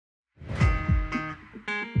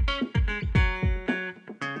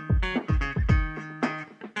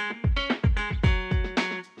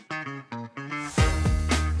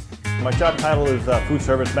My job title is Food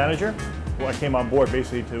Service Manager. Well, I came on board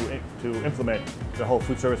basically to implement the whole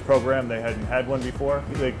food service program. They hadn't had one before.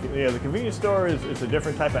 The convenience store is a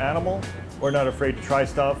different type of animal. We're not afraid to try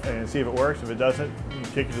stuff and see if it works. If it doesn't, you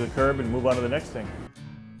kick it to the curb and move on to the next thing.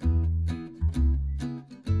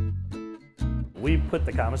 We put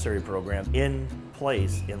the commissary program in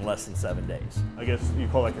place in less than 7 days. I guess you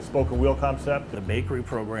call it like a spoke and wheel concept. The bakery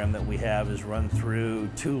program that we have is run through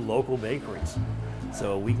 2 local bakeries.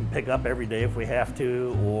 So we can pick up every day if we have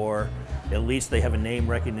to, or at least they have a name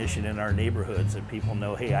recognition in our neighborhoods and people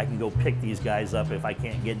know, hey, I can go pick these guys up if I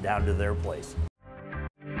can't get down to their place.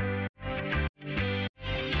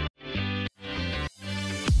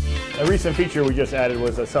 A recent feature we just added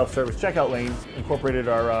was a self-service checkout lane, incorporated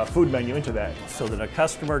our food menu into that. So that a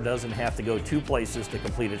customer doesn't have to go 2 places to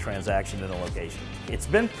complete a transaction in a location. It's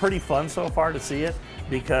been pretty fun so far to see it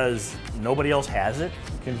because nobody else has it.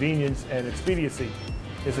 Convenience and expediency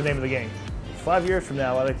is the name of the game. 5 years from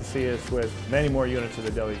now, I'd like to see us with many more units of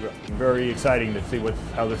the deli grill. Very exciting to see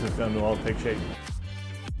how this is going to all take shape.